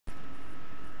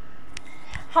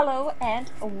Hello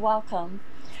and welcome.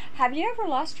 Have you ever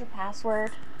lost your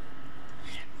password?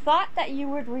 Thought that you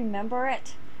would remember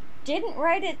it? Didn't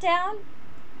write it down?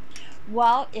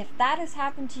 Well, if that has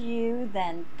happened to you,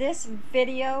 then this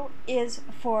video is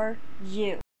for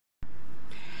you.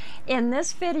 In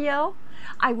this video,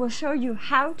 I will show you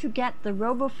how to get the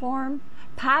RoboForm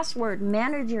Password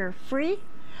Manager free,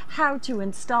 how to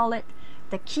install it,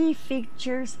 the key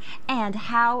features, and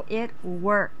how it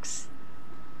works.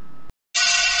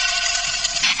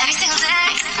 Every single day,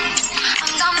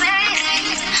 I'm gonna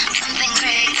make something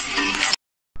great.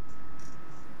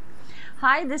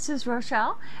 Hi, this is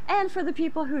Rochelle, and for the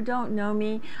people who don't know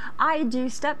me, I do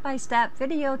step-by-step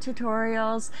video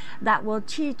tutorials that will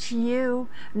teach you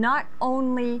not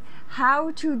only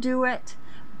how to do it,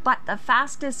 but the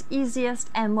fastest, easiest,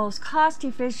 and most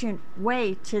cost-efficient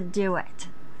way to do it.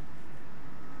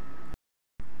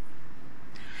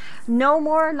 No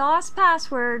more lost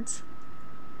passwords.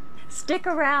 Stick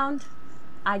around.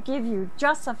 I give you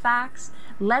just the facts.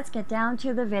 Let's get down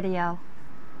to the video.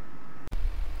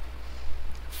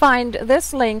 Find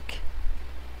this link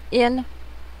in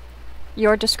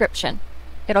your description.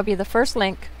 It'll be the first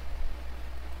link.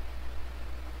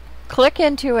 Click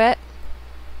into it.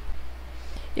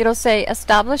 It'll say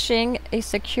establishing a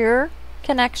secure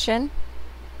connection.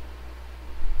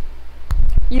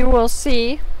 You will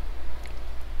see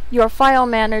your file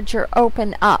manager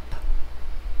open up.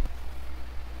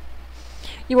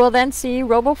 You will then see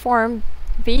RoboForm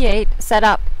V8 set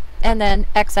up and then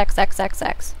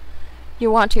XXXXX. You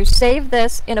want to save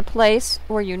this in a place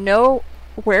where you know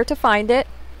where to find it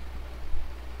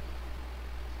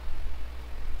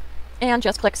and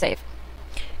just click save.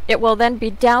 It will then be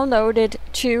downloaded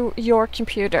to your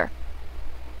computer.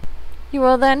 You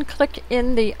will then click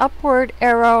in the upward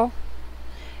arrow,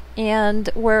 and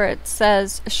where it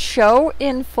says show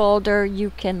in folder, you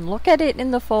can look at it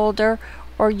in the folder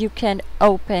or you can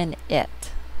open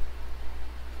it.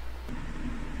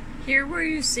 Here where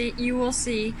you will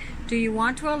see, do you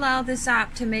want to allow this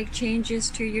app to make changes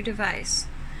to your device?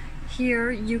 Here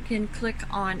you can click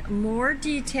on more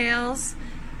details,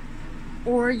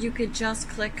 or you could just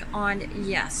click on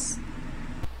yes.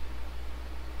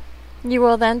 You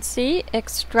will then see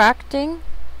extracting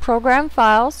program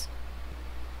files.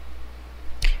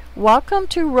 Welcome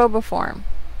to RoboForm.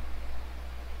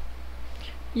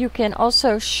 You can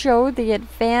also show the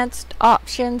advanced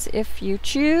options if you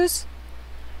choose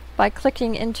by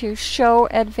clicking into show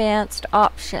advanced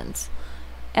options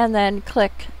and then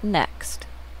click next.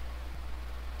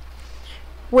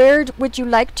 Where would you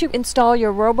like to install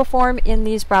your RoboForm in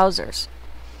these browsers?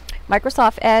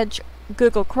 Microsoft Edge,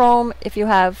 Google Chrome, if you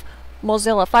have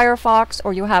Mozilla Firefox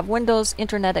or you have Windows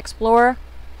Internet Explorer,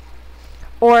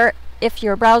 or if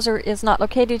your browser is not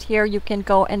located here, you can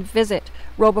go and visit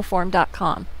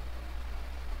roboform.com.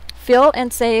 Fill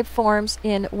and save forms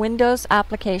in Windows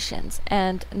applications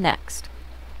and next.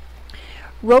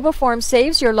 RoboForm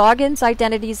saves your logins,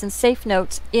 identities, and safe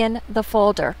notes in the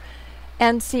folder.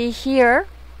 And see here,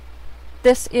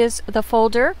 this is the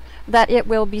folder that it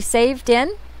will be saved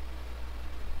in.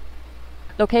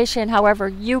 Location, however,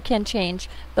 you can change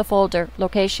the folder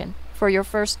location for your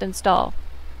first install.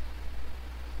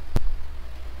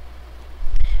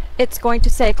 It's going to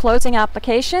say closing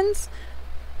applications.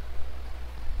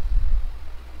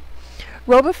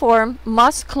 RoboForm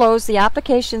must close the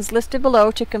applications listed below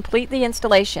to complete the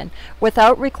installation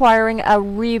without requiring a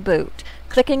reboot.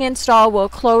 Clicking install will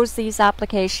close these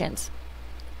applications.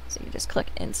 So you just click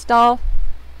install.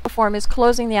 RoboForm is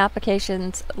closing the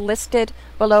applications listed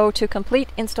below to complete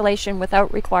installation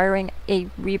without requiring a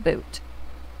reboot.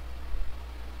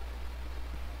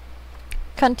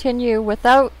 Continue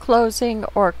without closing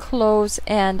or close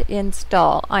and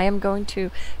install. I am going to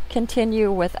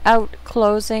continue without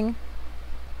closing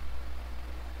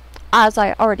as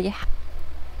I already have.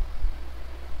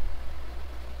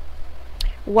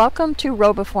 Welcome to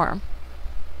RoboForm.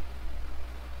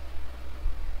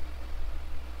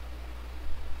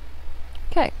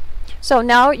 Okay, so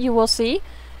now you will see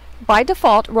by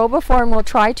default RoboForm will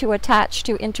try to attach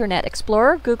to Internet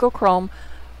Explorer, Google Chrome,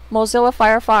 Mozilla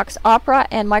Firefox, Opera,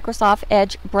 and Microsoft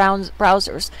Edge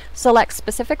browsers. Select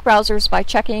specific browsers by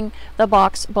checking the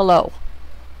box below.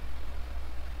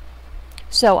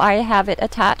 So I have it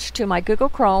attached to my Google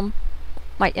Chrome,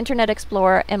 my Internet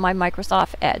Explorer, and my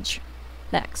Microsoft Edge.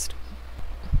 Next.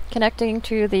 Connecting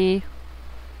to the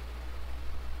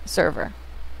server.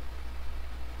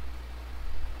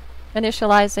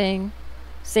 Initializing,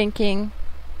 syncing.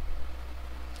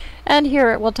 And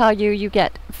here it will tell you you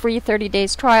get free 30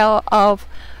 days trial of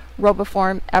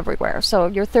RoboForm Everywhere. So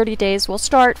your 30 days will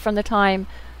start from the time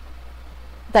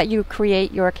that you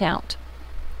create your account.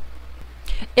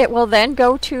 It will then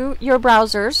go to your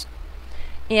browsers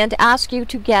and ask you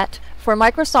to get, for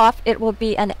Microsoft it will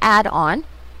be an add-on,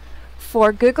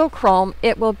 for Google Chrome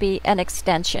it will be an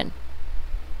extension.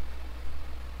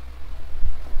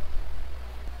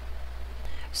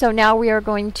 So now we are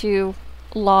going to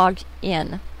log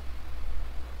in.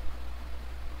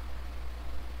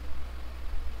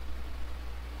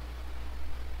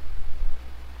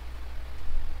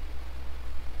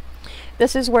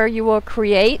 This is where you will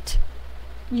create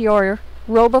your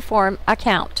RoboForm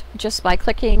account just by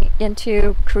clicking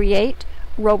into Create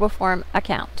RoboForm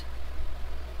Account.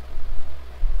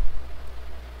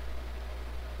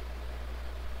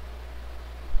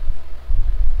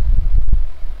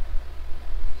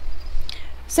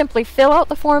 Simply fill out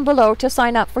the form below to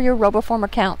sign up for your RoboForm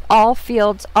account. All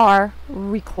fields are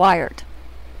required.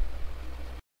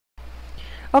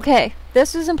 Okay,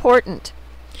 this is important.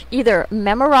 Either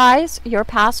memorize your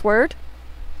password,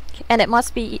 and it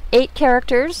must be 8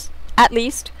 characters at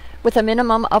least, with a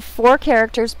minimum of 4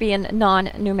 characters being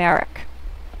non-numeric.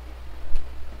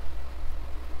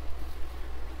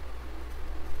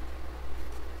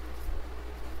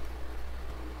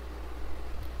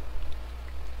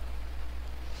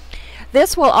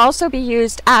 This will also be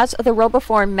used as the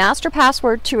RoboForm master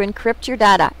password to encrypt your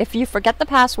data. If you forget the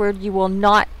password, you will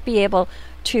not be able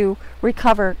to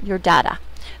recover your data.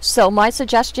 So my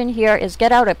suggestion here is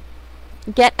get out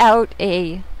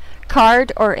a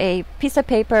card or a piece of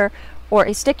paper or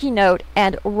a sticky note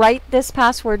and write this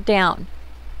password down.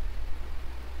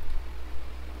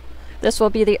 This will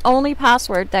be the only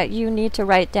password that you need to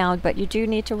write down, but you do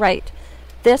need to write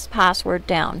this password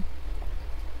down.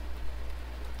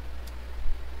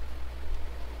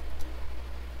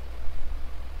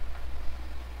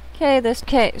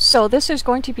 Okay, so this is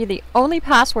going to be the only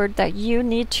password that you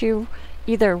need to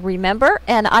either remember,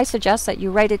 and I suggest that you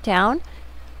write it down,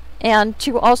 and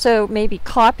to also maybe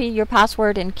copy your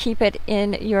password and keep it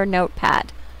in your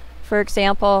notepad. For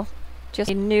example, just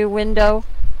a new window,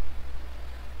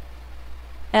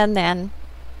 and then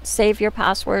save your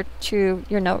password to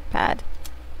your notepad.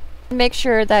 Make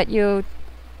sure that you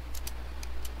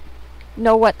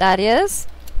know what that is.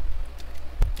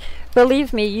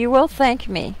 Believe me, you will thank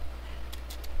me.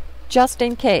 Just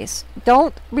in case.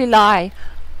 Don't rely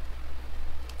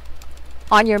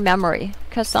on your memory,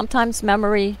 because sometimes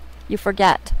memory you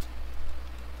forget.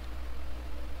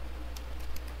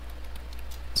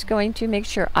 Just going to make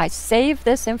sure I save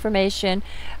this information.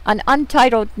 An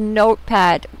untitled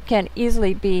notepad can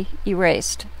easily be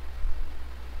erased.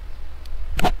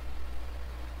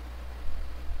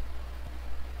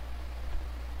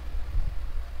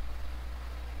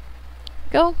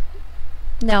 Go.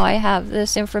 Now I have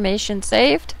this information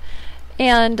saved,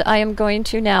 and I am going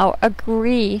to now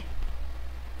agree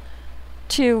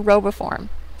to RoboForm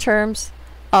terms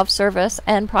of service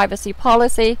and privacy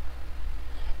policy,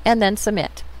 and then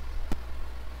submit.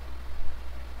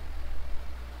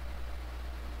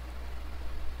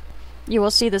 You will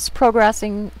see this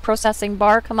processing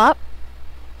bar come up.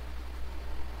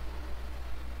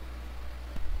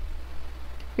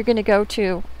 You're going to go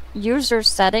to User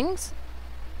Settings.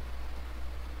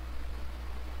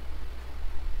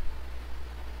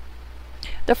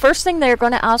 The first thing they're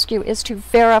going to ask you is to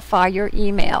verify your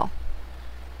email.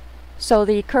 So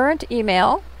the current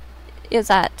email is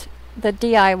at the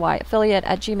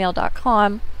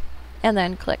DIYaffiliate@gmail.com, and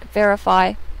then click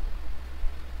Verify.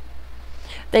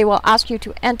 They will ask you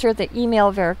to enter the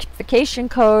email verification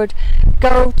code.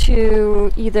 Go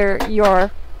to either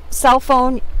your cell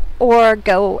phone or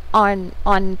go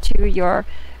onto your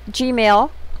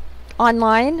Gmail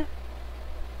online.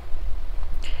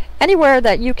 Anywhere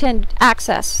that you can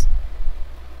access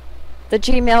the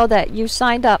Gmail that you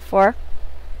signed up for,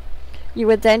 you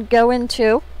would then go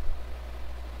into,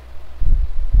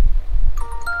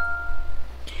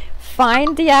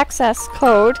 find the access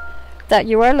code that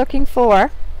you are looking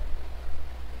for,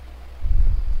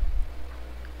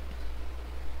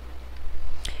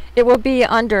 it will be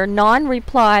under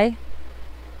non-reply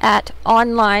at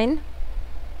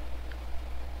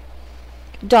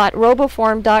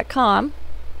online.roboform.com.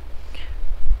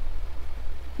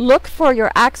 Look for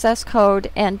your access code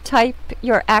and type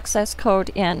your access code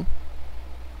in.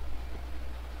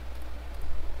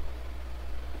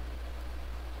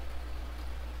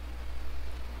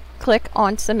 Click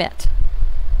on Submit.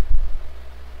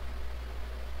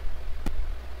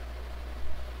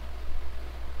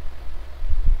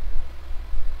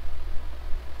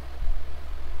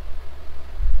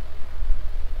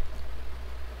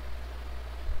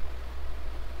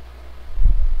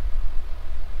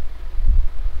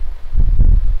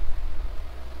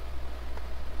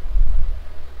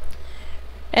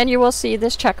 and you will see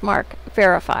this check mark,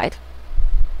 verified.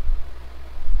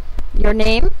 Your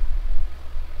name,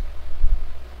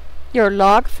 your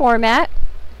log format,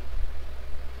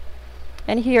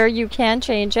 and here you can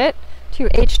change it to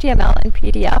HTML and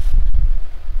PDF,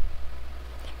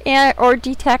 or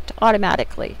detect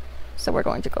automatically. So we're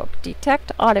going to go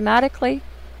detect automatically.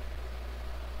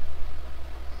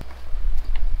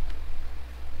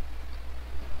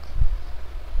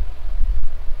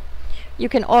 You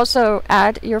can also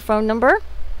add your phone number,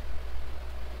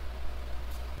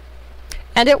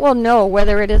 and it will know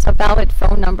whether it is a valid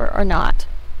phone number or not.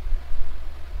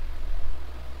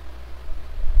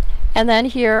 And then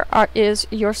here is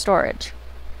your storage.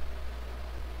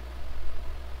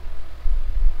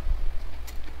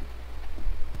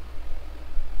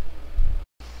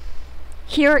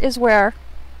 Here is where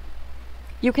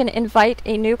you can invite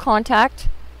a new contact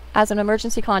as an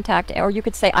emergency contact, or you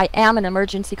could say, I am an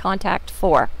emergency contact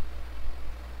for.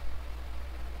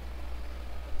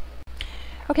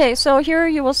 Okay, so here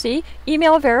you will see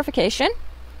email verification,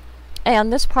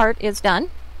 and this part is done.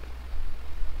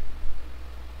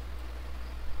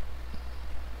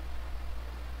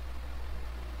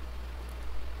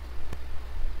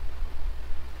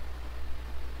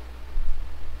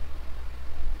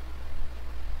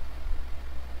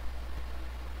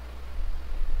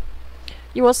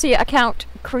 You will see account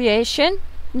creation,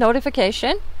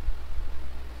 notification,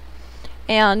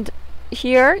 and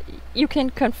here you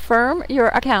can confirm your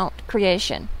account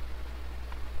creation.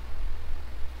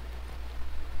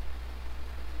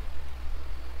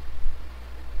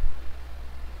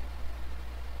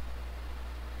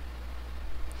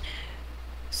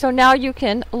 So now you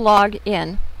can log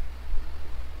in.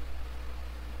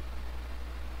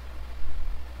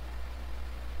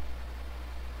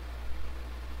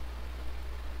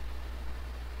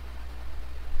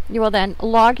 You will then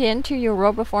log into your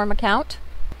RoboForm account.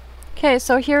 Okay,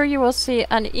 so here you will see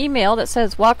an email that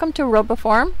says, welcome to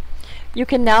RoboForm. You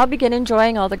can now begin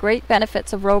enjoying all the great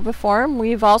benefits of RoboForm.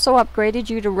 We've also upgraded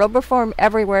you to RoboForm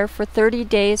Everywhere for 30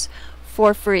 days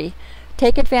for free.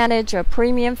 Take advantage of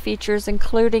premium features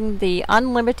including the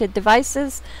unlimited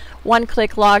devices,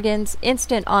 one-click logins,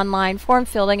 instant online form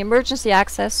filling, emergency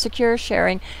access, secure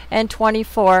sharing, and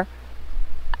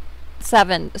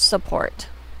 24/7 support.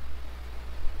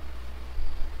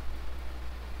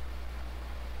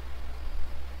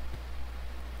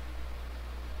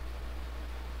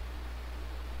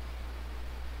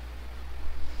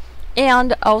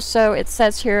 And also it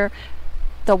says here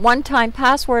the one-time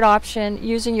password option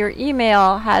using your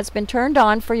email has been turned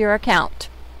on for your account.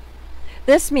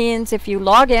 This means if you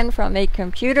log in from a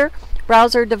computer,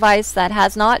 browser device that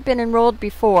has not been enrolled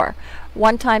before,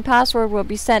 one-time password will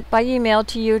be sent by email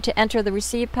to you to enter the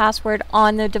received password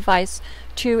on the device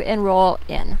to enroll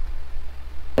in.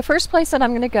 The first place that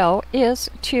I'm going to go is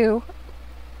to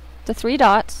the three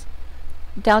dots,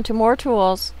 down to more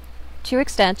tools, to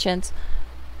extensions.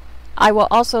 I will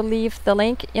also leave the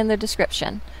link in the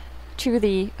description to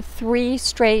the 3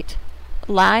 straight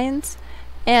lines,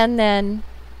 and then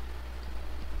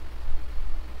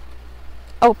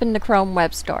open the Chrome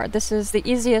Web Store. This is the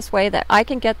easiest way that I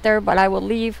can get there, but I will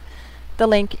leave the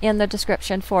link in the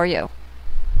description for you.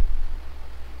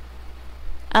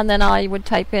 And then I would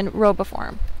type in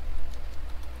RoboForm.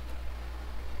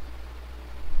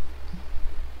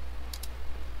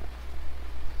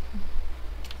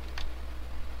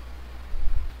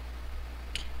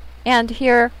 And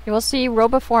here you will see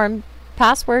RoboForm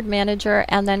Password Manager,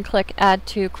 and then click Add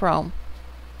to Chrome.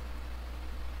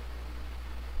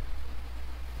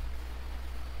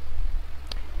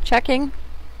 Checking.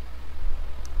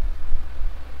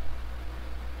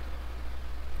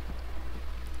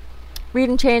 Read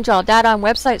and change all data on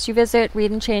websites you visit.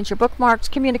 Read and change your bookmarks.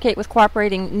 Communicate with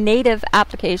cooperating native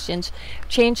applications.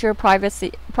 Change your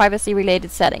privacy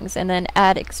related settings, and then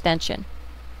add extension.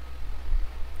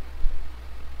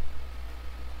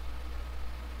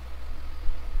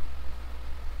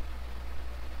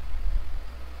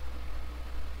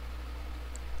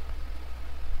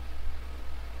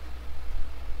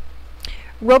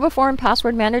 RoboForm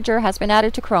Password Manager has been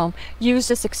added to Chrome. Use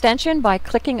this extension by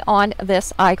clicking on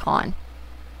this icon.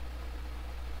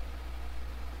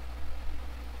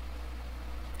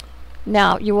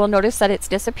 Now you will notice that it's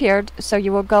disappeared, so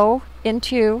you will go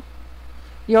into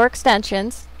your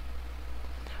extensions,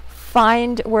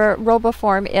 find where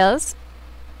RoboForm is,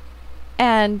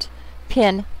 and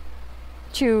pin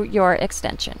to your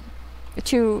extension,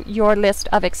 to your list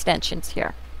of extensions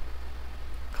here.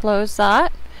 Close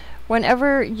that.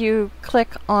 Whenever you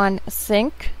click on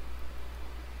Sync,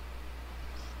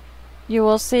 you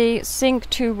will see Sync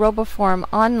to RoboForm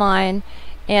Online,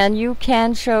 And you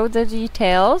can show the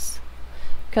details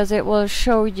because it will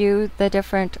show you the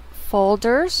different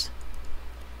folders.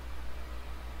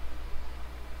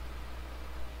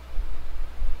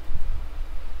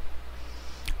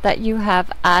 That you have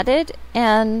added,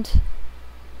 and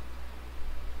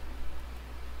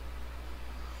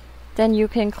then you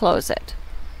can close it.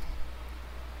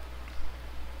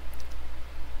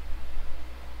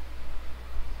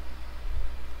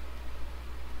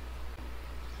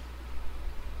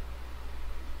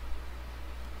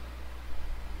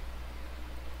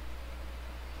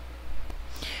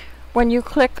 When you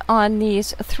click on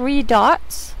these three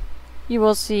dots, you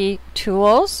will see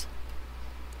Tools,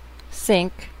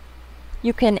 Sync.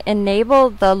 You can enable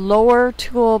the lower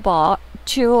toolbar,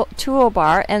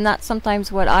 and that's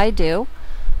sometimes what I do.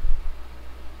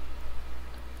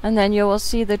 And then you will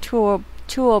see the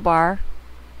toolbar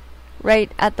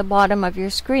right at the bottom of your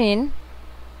screen.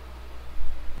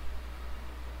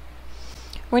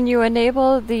 When you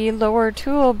enable the lower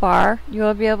toolbar, you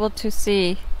will be able to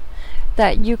see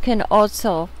that you can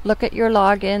also look at your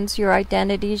logins, your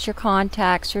identities, your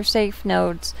contacts, your safe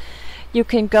nodes. You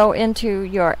can go into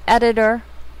your editor,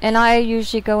 and I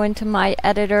usually go into my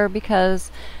editor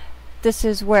because this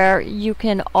is where you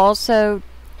can also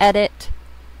edit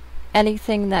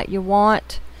anything that you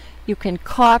want. You can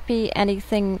copy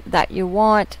anything that you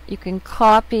want. You can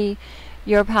copy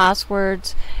your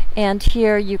passwords, and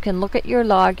here you can look at your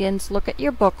logins, look at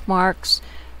your bookmarks,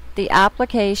 the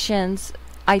applications,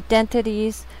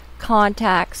 identities,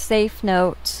 contacts, safe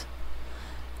notes,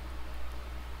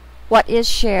 what is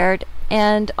shared,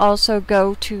 and also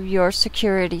go to your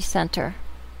security center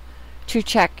to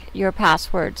check your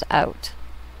passwords out.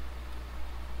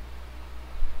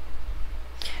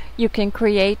 You can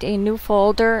create a new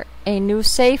folder, a new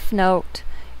safe note,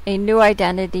 a new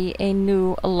identity, a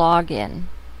new login.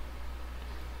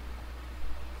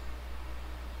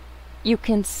 You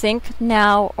can sync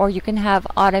now, or you can have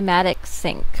automatic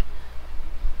sync.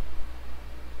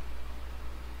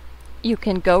 You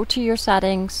can go to your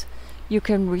settings, you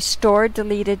can restore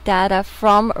deleted data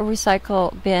from a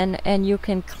recycle bin, and you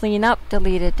can clean up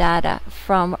deleted data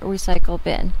from recycle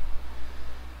bin.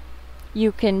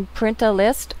 You can print a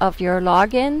list of your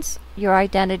logins, your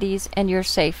identities, and your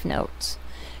safe notes.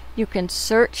 You can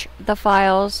search the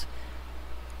files.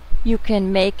 You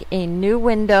can make a new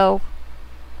window.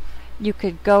 You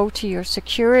could go to your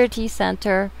security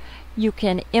center. You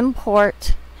can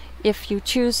import. If you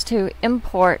choose to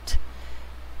import,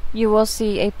 you will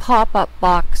see a pop-up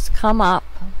box come up.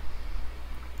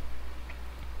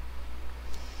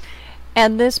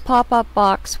 And this pop-up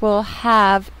box will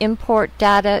have import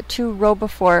data to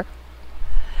RoboForm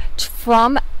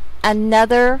from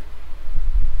another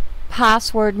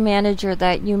password manager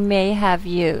that you may have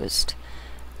used.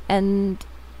 And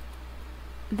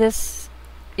this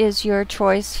is your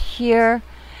choice here.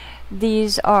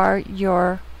 These are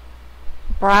your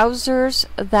browsers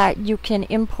that you can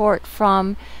import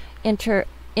from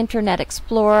Internet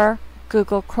Explorer,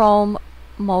 Google Chrome,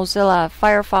 Mozilla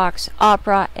Firefox,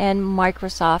 Opera, and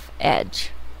Microsoft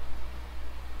Edge.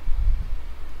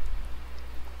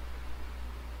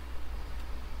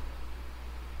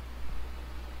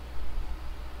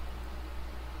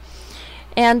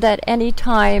 And at any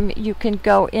time you can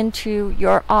go into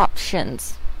your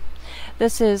options.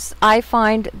 I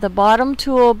find the bottom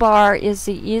toolbar is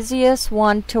the easiest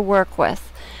one to work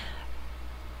with.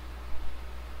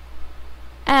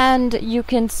 And you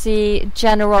can see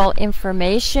general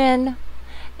information,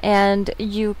 and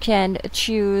you can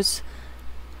choose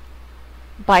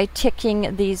by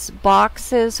ticking these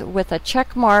boxes with a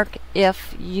check mark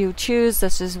if you choose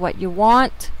this is what you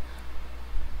want.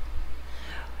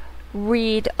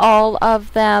 Read all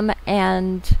of them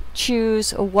and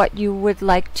choose what you would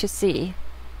like to see.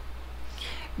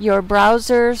 Your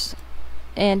browsers,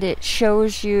 and it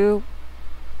shows you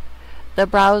the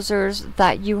browsers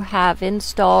that you have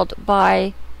installed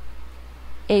by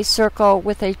a circle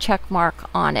with a check mark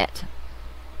on it.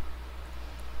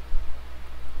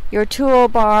 Your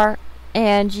toolbar,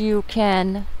 and you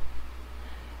can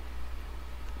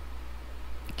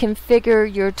configure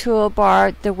your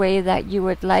toolbar the way that you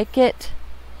would like it,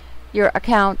 your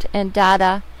account and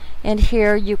data, and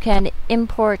here you can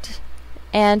import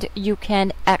and you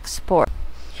can export.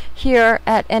 Here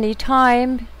at any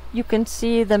time you can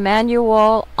see the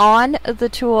manual on the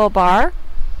toolbar.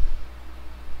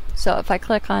 So if I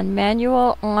click on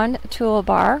manual on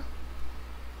toolbar,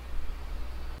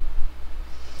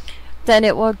 then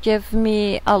it will give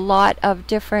me a lot of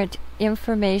different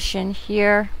information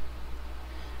here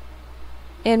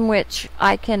in which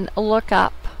I can look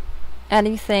up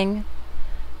anything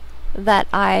that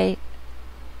I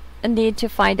need to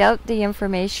find out the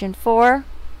information for.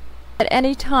 At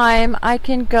any time, I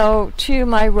can go to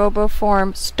my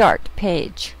RoboForm start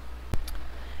page.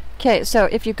 Okay, so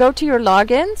if you go to your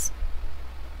logins,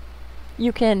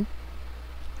 you can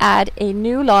add a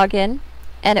new login,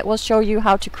 and it will show you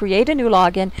how to create a new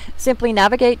login. Simply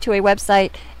navigate to a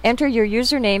website, enter your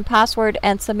username, password,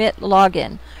 and submit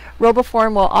login.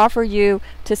 RoboForm will offer you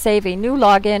to save a new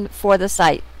login for the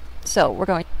site. So we're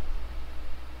going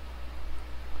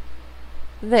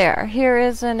there. Here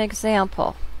is an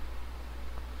example.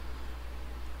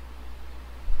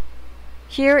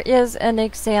 Here is an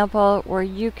example where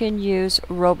you can use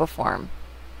RoboForm.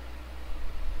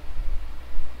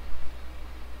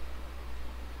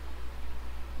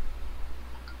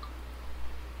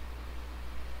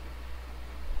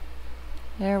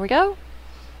 There we go.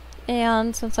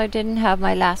 And since I didn't have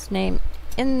my last name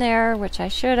in there, which I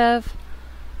should have,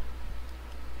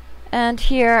 and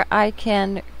here I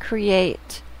can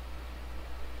create,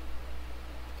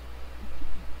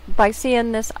 by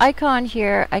seeing this icon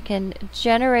here, I can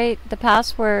generate the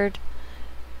password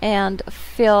and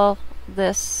fill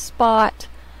this spot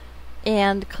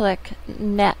and click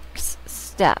next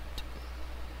step.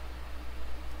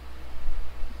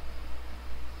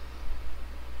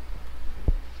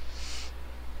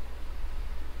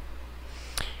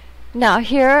 Now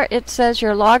here it says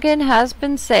your login has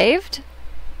been saved.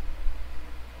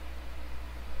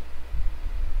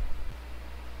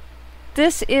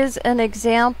 This is an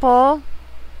example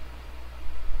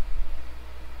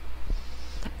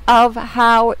of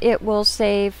how it will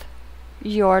save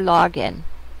your login.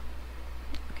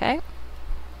 Okay.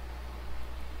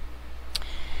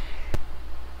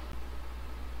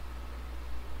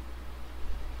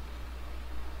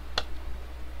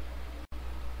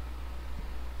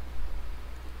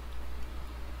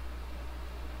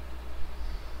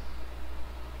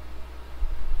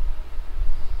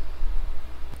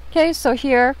 Okay, so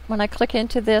here, when I click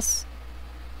into this,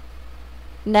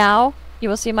 now you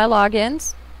will see my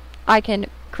logins. I can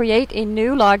create a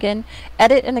new login,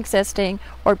 edit an existing,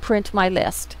 or print my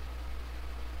list.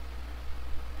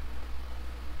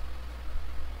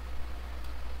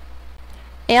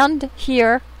 And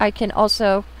here I can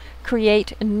also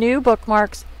create new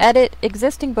bookmarks, edit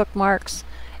existing bookmarks,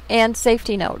 and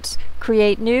safety notes.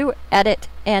 Create new, edit,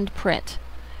 and print.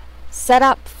 Set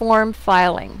up form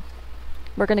filing.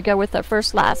 We're going to go with the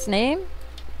first last name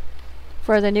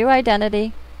for the new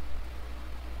identity.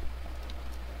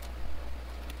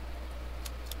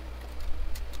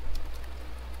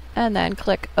 And then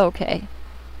click OK.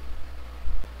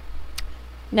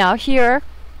 Now here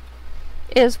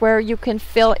is where you can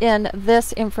fill in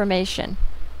this information.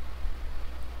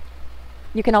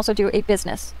 You can also do a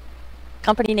business.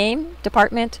 Company name,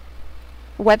 department,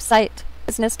 website,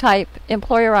 business type,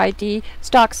 employer ID,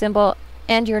 stock symbol,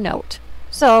 and your note.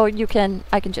 So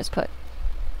I can just put,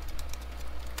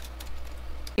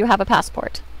 you have a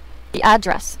passport, the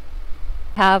address,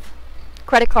 have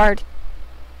credit card,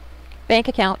 bank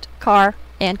account, car,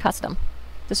 and custom.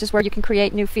 This is where you can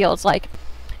create new fields like,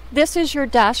 this is your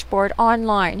dashboard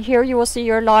online. Here you will see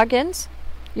your logins,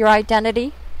 your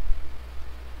identity,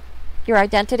 your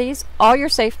identities, all your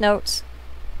safe notes,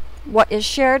 what is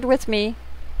shared with me,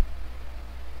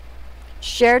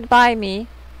 shared by me,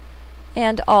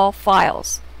 and all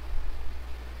files.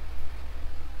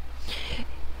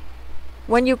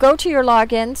 When you go to your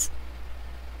logins,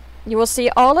 you will see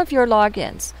all of your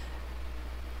logins.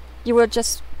 You will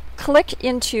just click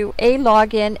into a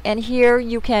login, and here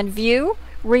you can view,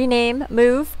 rename,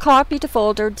 move, copy to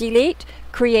folder, delete,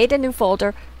 create a new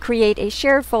folder, create a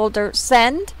shared folder,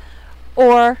 send,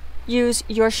 or use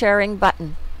your sharing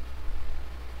button.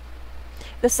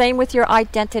 The same with your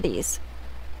identities.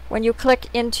 When you click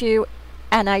into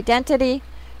an identity,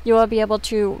 you will be able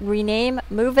to rename,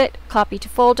 move it, copy to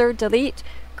folder, delete,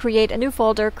 create a new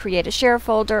folder, create a share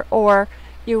folder, or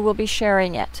you will be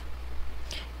sharing it.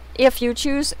 If you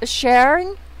choose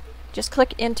sharing, just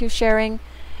click into sharing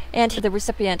and the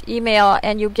recipient email,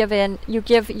 and you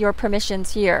give your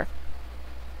permissions here.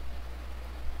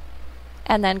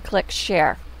 And then click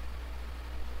share.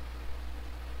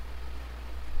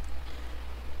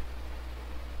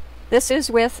 This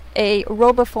is with a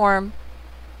RoboForm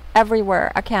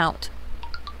Everywhere account.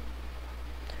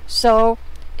 So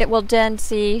it will then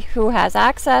see who has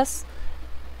access,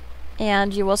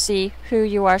 and you will see who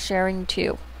you are sharing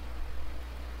to.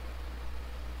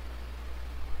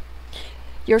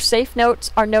 Your safe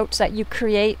notes are notes that you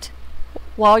create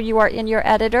while you are in your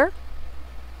editor.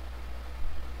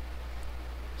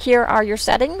 Here are your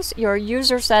settings, your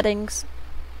user settings,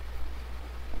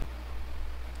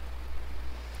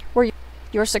 where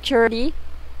your security,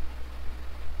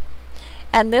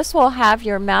 And this will have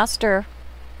your master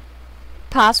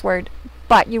password,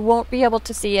 but you won't be able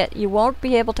to see it. You won't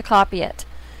be able to copy it.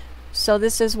 So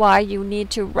this is why you need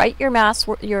to write your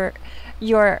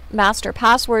master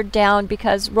password down,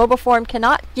 because RoboForm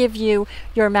cannot give you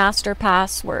your master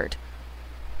password.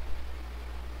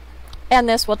 And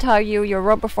this will tell you your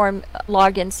RoboForm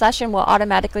login session will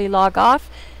automatically log off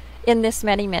in this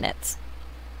many minutes.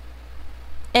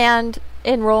 And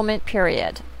enrollment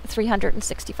period,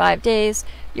 365 days.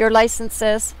 Your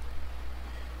licenses,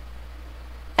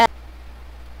 and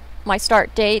my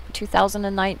start date,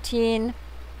 2019.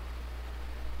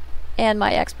 And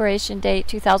my expiration date,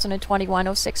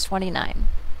 2021-06-29.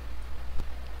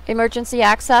 Emergency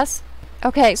access.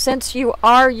 Okay, since you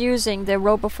are using the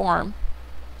RoboForm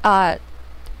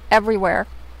Everywhere,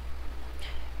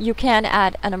 you can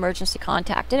add an emergency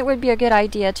contact, and it would be a good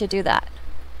idea to do that.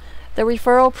 The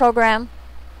referral program.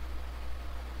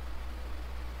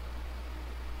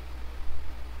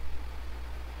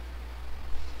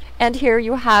 And here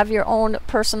you have your own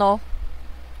personal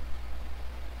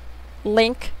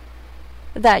link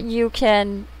that you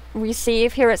can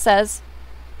receive. Here it says,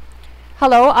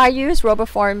 "Hello, I use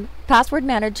RoboForm Password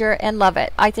Manager and love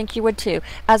it. I think you would too.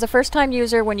 As a first-time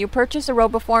user, when you purchase a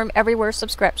RoboForm Everywhere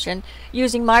subscription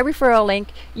using my referral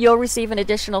link, you'll receive an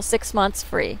additional 6 months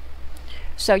free."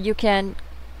 So you can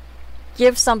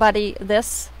give somebody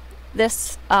this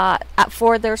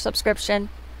for their subscription.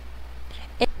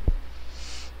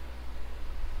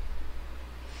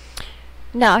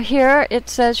 Now here it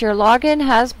says your login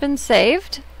has been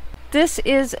saved. This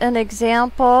is an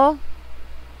example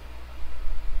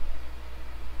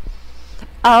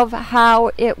of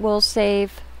how it will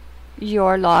save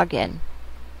your login.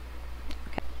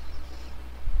 Okay.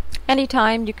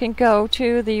 Anytime you can go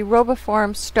to the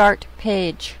RoboForm Start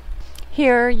page.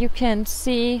 Here you can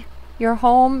see your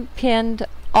home pinned,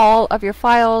 all of your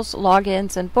files,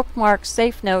 logins and bookmarks,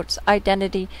 safe notes,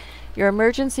 identity, your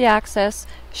emergency access,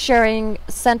 sharing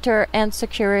center and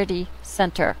security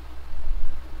center.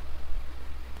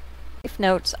 Safe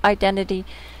notes, identity,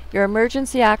 your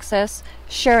emergency access,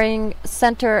 sharing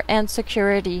center and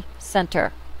security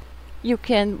center. You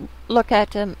can look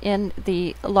at them in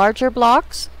the larger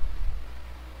blocks,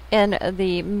 in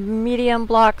the medium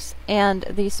blocks, and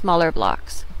the smaller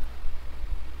blocks.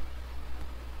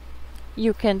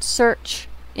 You can search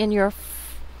in your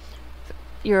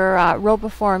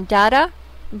RoboForm data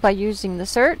by using the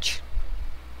search.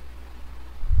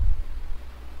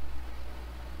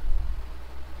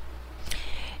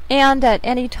 And at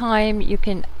any time you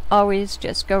can always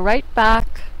just go right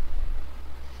back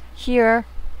here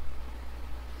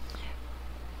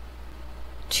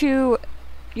to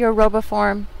your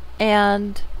RoboForm,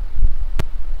 and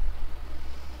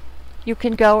you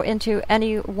can go into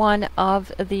any one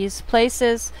of these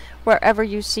places. Wherever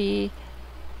you see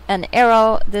an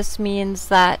arrow, this means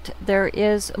that there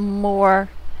is more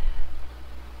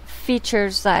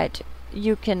features that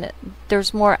you can,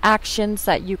 there's more actions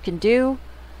that you can do.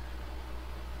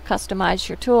 Customize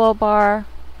your toolbar,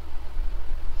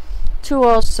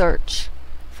 tools, search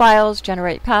files,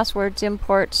 generate passwords,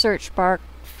 import, search bar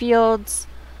fields.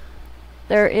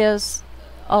 There is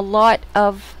a lot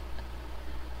of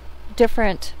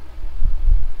different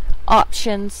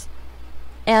options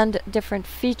and different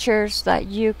features that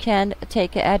you can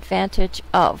take advantage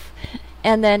of.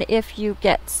 And then if you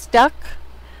get stuck,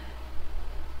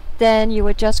 then you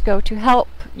would just go to help.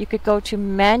 You could go to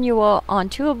manual on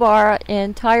toolbar,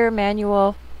 entire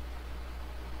manual,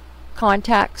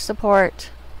 contact support,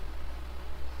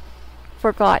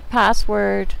 forgot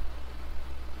password,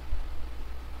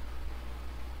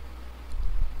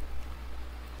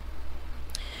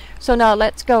 so now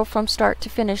let's go from start to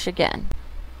finish again.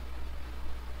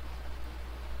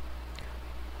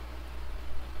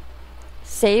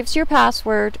 Saves your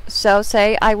password. So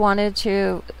say I wanted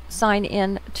to sign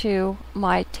in to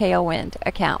my Tailwind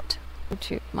account. Go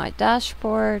to my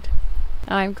dashboard.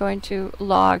 I'm going to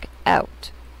log out.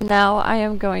 Now I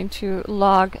am going to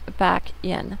log back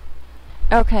in.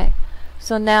 Okay,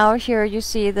 so now here you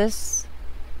see this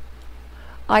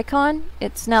icon.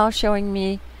 It's now showing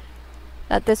me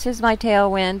that this is my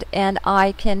Tailwind, and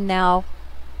I can now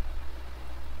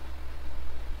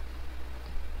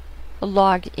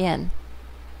log in.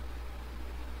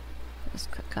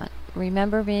 Just click on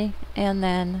remember me, and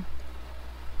then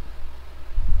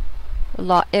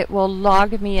it will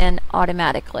log me in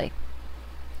automatically.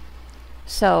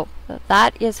 So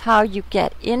that is how you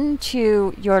get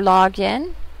into your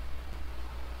login.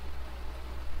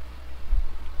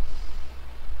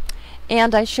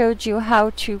 And I showed you how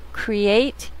to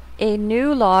create a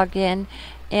new login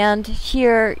And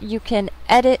here you can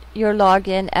edit your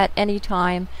login at any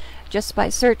time just by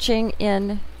searching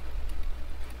in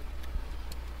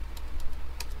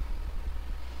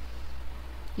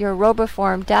your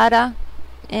RoboForm data,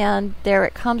 and there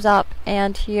it comes up,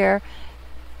 and here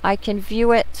I can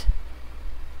view it,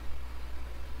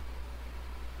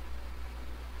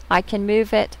 I can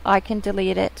move it, I can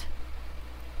delete it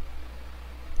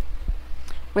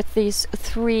with these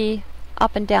three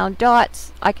up and down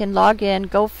dots. I can log in,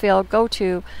 go fill, go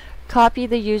to, copy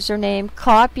the username,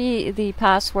 copy the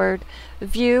password,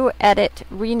 view, edit,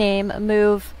 rename,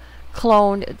 move,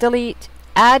 clone, delete,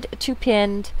 add to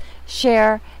pinned,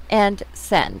 share, and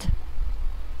send.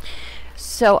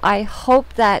 So I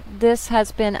hope that this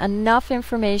has been enough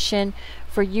information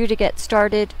for you to get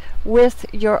started with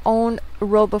your own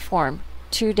RoboForm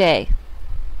today.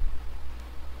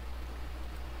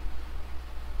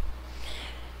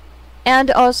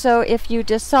 And also, if you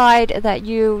decide that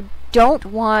you don't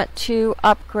want to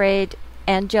upgrade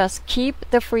and just keep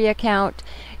the free account,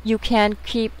 you can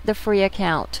keep the free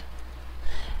account.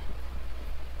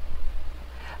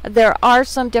 There are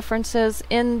some differences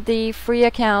in the free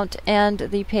account and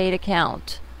the paid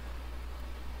account.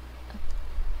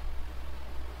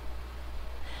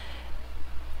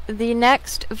 The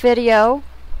next video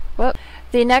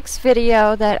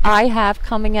that I have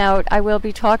coming out, I will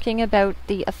be talking about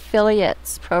the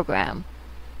affiliates program.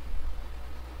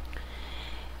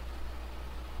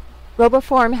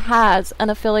 RoboForm has an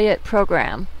affiliate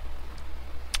program,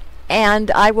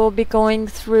 and I will be going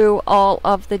through all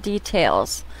of the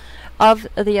details of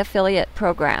the affiliate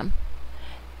program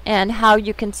and how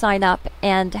you can sign up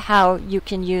and how you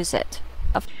can use it.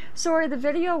 Sorry, the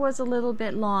video was a little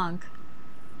bit long.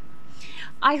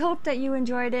 I hope that you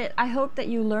enjoyed it. I hope that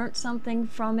you learned something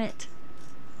from it.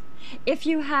 If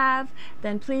you have,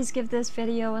 then please give this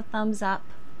video a thumbs up.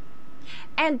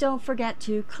 And don't forget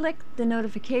to click the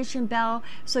notification bell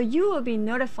so you will be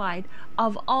notified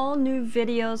of all new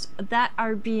videos that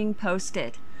are being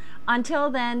posted. Until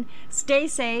then, stay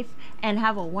safe and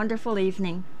have a wonderful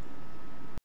evening.